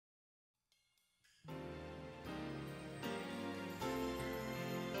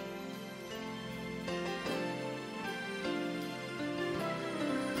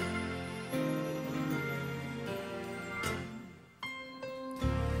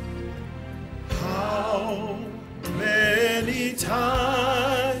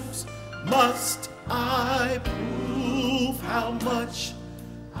times must I prove how much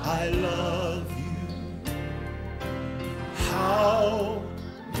I love you? How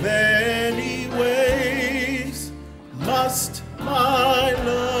many ways must my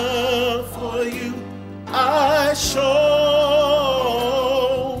love for you I show?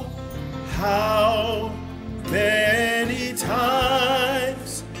 How many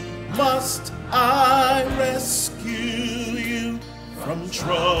times must I rescue you from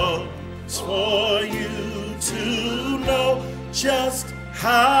troubles for you to know just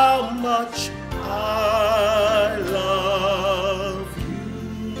how much I love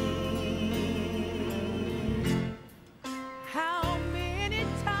you? How many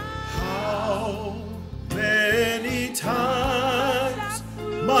times? How many times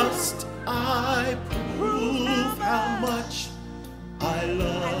must I prove how much I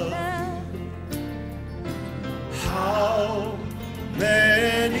love you? How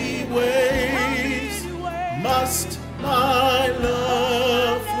many ways must my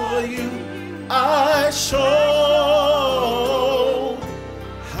love for you I show?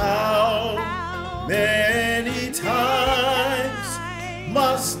 How many times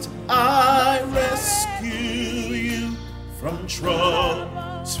must I rescue you from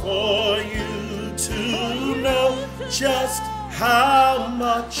troubles for you to know just how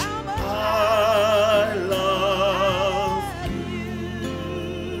much I love you?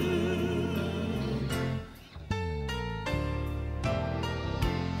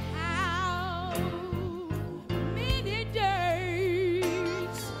 How many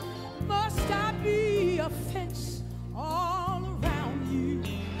days must I be a fence all around you?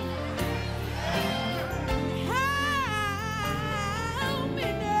 How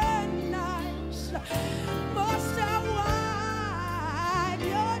many nights must I wipe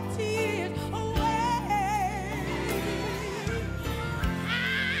your tears away?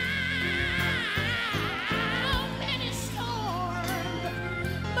 How many storms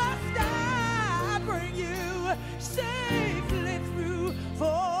must I bring you safely through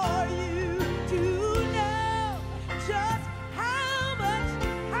for you to know just how much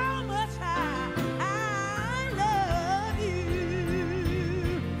I love you?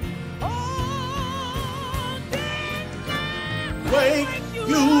 Oh, didn't I Wake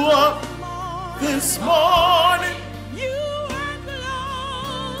you up this morning, You were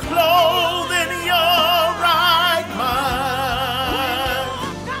close. clothed in your right mind.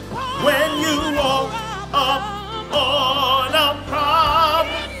 When you woke up on a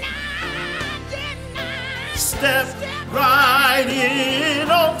problem, step right in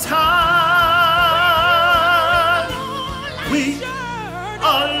on time. We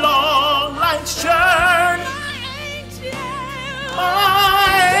a long life's journey, my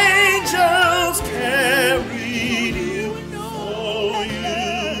angels carried you, oh you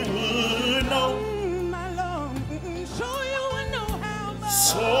would know,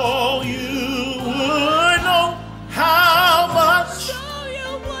 so you would know how much, so you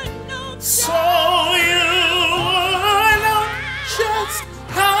would know just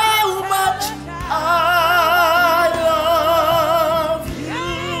how much I love you.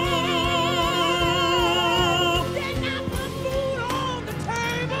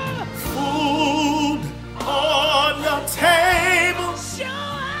 Food on your table,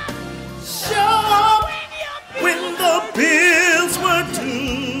 show up when the bills were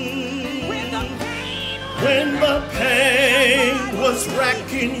due, when the pain was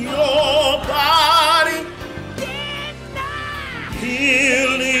wrecking your body,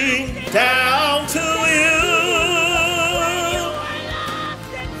 healing down to you,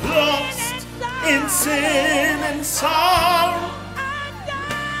 lost in sin and sorrow.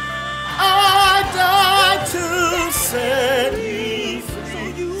 I died to set you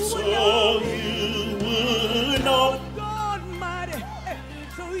free, so you would know,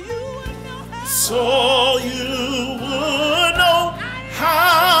 so you would know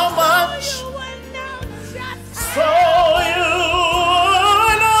how much, so you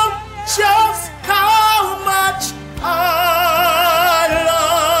would know just how much I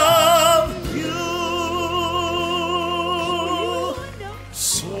love you.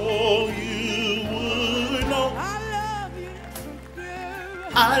 So you would know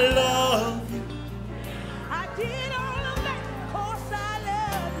I love you. I did all of that 'cause I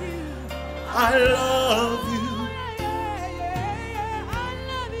love you. I love you. I love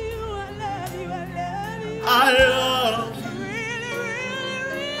you. I love you.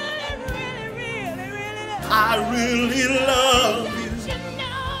 I really love you.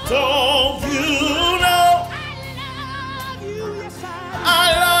 Don't you know I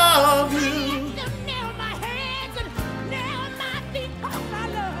love you?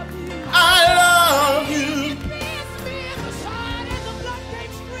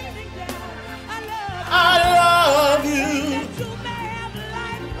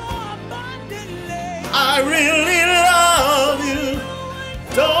 I really love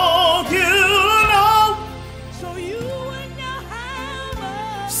you. Don't